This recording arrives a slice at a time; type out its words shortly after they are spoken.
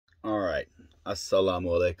All right. Assalamu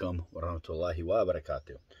alaikum wa rahmatullahi wa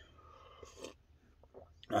barakatuh.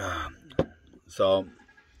 So,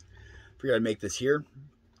 figured I'd make this here.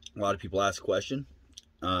 A lot of people ask a question.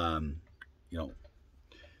 You know,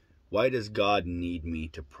 why does God need me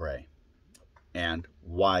to pray? And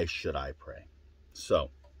why should I pray?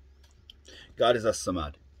 So, God is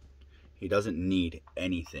as-samad. He doesn't need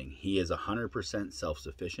anything. He is 100%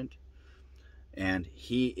 self-sufficient. And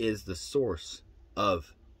He is the source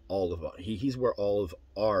of all of he's where all of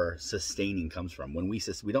our sustaining comes from. When we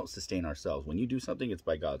don't sustain ourselves. When you do something, it's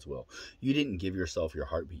by God's will. You didn't give yourself your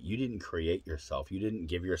heartbeat. You didn't create yourself. You didn't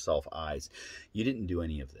give yourself eyes. You didn't do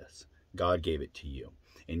any of this. God gave it to you.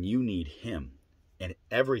 And you need Him. And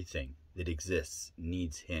everything that exists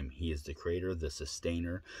needs Him. He is the creator, the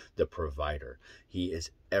sustainer, the provider. He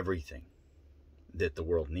is everything that the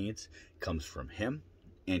world needs comes from Him,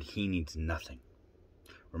 and He needs nothing.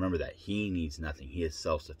 Remember that. He needs nothing. He is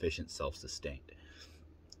self-sufficient, self-sustained.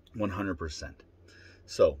 100%.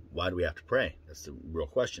 So, why do we have to pray? That's the real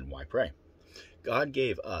question. Why pray? God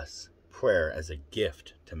gave us prayer as a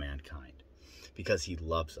gift to mankind because He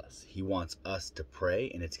loves us. He wants us to pray,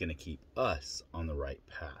 and it's going to keep us on the right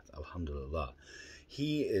path. Alhamdulillah.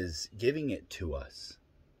 He is giving it to us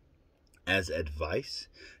as advice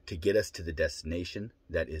to get us to the destination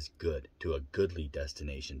that is good, to a goodly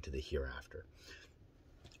destination, to the hereafter.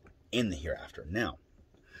 In the hereafter. Now,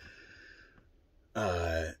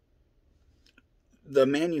 the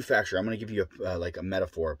manufacturer, I'm going to give you like a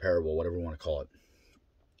metaphor, a parable, whatever you want to call it.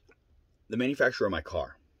 The manufacturer of my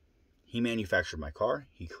car. He manufactured my car.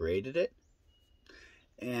 He created it.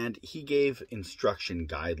 And He gave instruction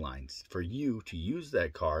guidelines for you to use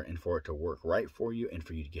that car and for it to work right for you and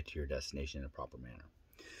for you to get to your destination in a proper manner.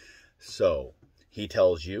 So, He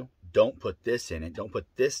tells you, don't put this in it. Don't put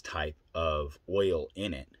this type of oil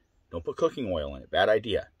in it. Don't put cooking oil in it. Bad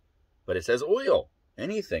idea. But it says oil.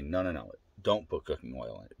 Anything. No. Don't put cooking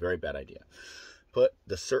oil in it. Very bad idea. Put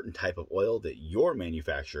the certain type of oil that your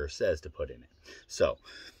manufacturer says to put in it. So,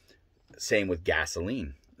 same with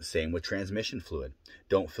gasoline. Same with transmission fluid.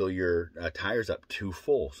 Don't fill your tires up too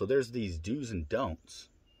full. So there's these do's and don'ts.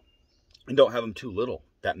 And don't have them too little.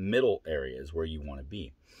 That middle area is where you want to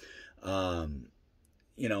be.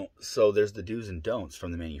 So there's the do's and don'ts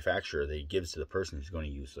from the manufacturer that He gives to the person who's going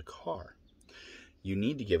to use the car. You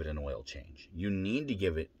need to give it an oil change. You need to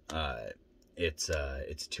give it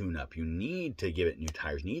its tune-up. You need to give it new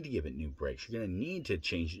tires. You need to give it new brakes. You're going to need to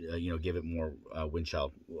change, give it more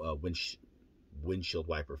windshield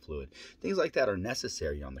wiper fluid. Things like that are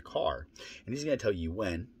necessary on the car. And He's going to tell you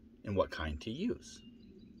when and what kind to use.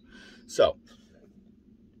 So,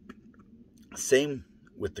 same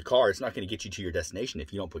with the car. It's not going to get you to your destination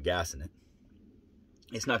if you don't put gas in it.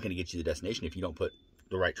 It's not going to get you to the destination if you don't put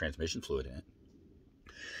the right transmission fluid in it.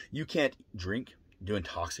 You can't drink, do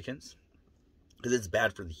intoxicants, because it's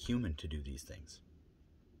bad for the human to do these things.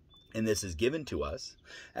 And this is given to us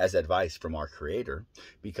as advice from our Creator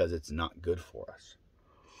because it's not good for us.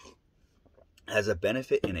 As a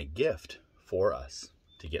benefit and a gift for us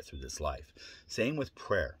to get through this life. Same with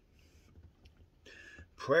prayer.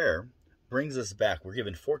 Prayer brings us back. We're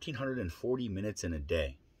given 1,440 minutes in a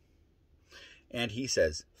day. And He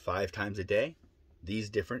says 5 times a day, these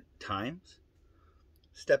different times,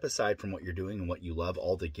 step aside from what you're doing and what you love,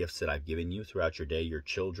 all the gifts that I've given you throughout your day, your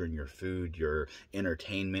children, your food, your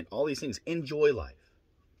entertainment, all these things. Enjoy life.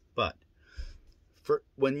 But for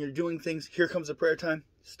when you're doing things, here comes a prayer time,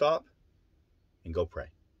 stop and go pray.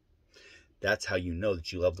 That's how you know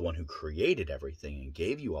that you love the one who created everything and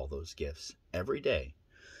gave you all those gifts every day.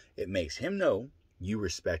 It makes Him know you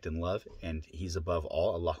respect and love, and He's above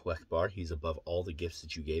all. Allahu Akbar. He's above all the gifts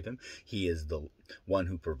that you gave Him. He is the one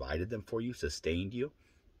who provided them for you, sustained you.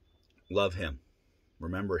 Love Him.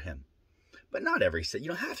 Remember Him. But not every second. You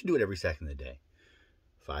don't have to do it every second of the day.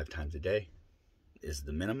 5 times a day is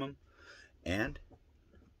the minimum. And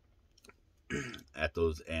at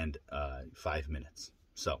those 5 minutes.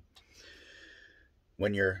 So,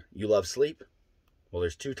 when you love sleep, well,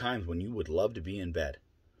 there's 2 times when you would love to be in bed.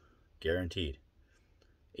 Guaranteed.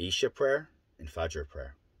 Isha prayer and Fajr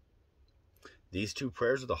prayer. These 2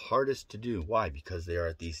 prayers are the hardest to do. Why? Because they are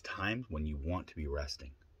at these times when you want to be resting.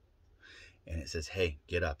 And it says, hey,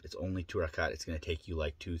 get up. It's only 2 rakat. It's going to take you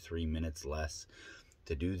like 2-3 minutes less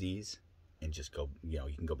to do these. And just go, you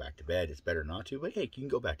can go back to bed. It's better not to. But hey, you can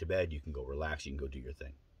go back to bed. You can go relax. You can go do your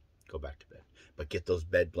thing. Go back to bed. But get those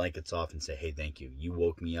bed blankets off and say, hey, thank you. You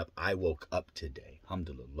woke me up. I woke up today.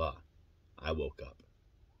 Alhamdulillah. I woke up.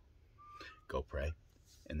 Go pray.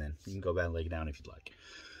 And then you can go back and lay down if you'd like.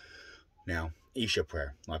 Now, Isha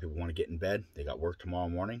prayer. A lot of people want to get in bed. They got work tomorrow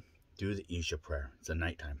morning. Do the Isha prayer. It's a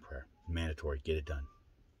nighttime prayer. Mandatory. Get it done.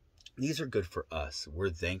 These are good for us. We're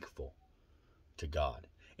thankful to God.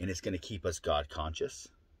 And it's going to keep us God conscious.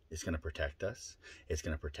 It's going to protect us. It's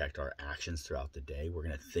going to protect our actions throughout the day. We're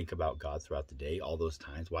going to think about God throughout the day, all those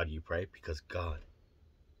times. Why do you pray? Because God.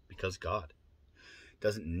 Because God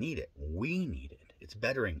doesn't need it. We need it. It's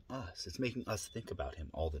bettering us. It's making us think about him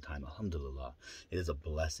all the time. Alhamdulillah. It is a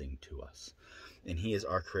blessing to us. And he is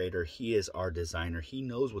our creator. He is our designer. He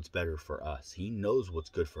knows what's better for us. He knows what's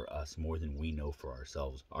good for us more than we know for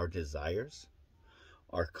ourselves. Our desires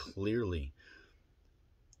are clearly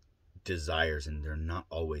desires, and they're not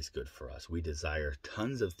always good for us. We desire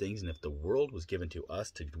tons of things, and if the world was given to us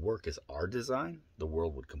to work as our design, the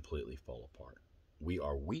world would completely fall apart. We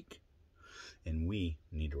are weak, and we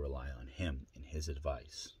need to rely on him and his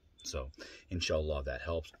advice. So inshallah that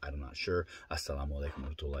helps. I'm not sure. Assalamu alaikum wa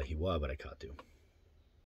rahmatullahi wa barakatuh.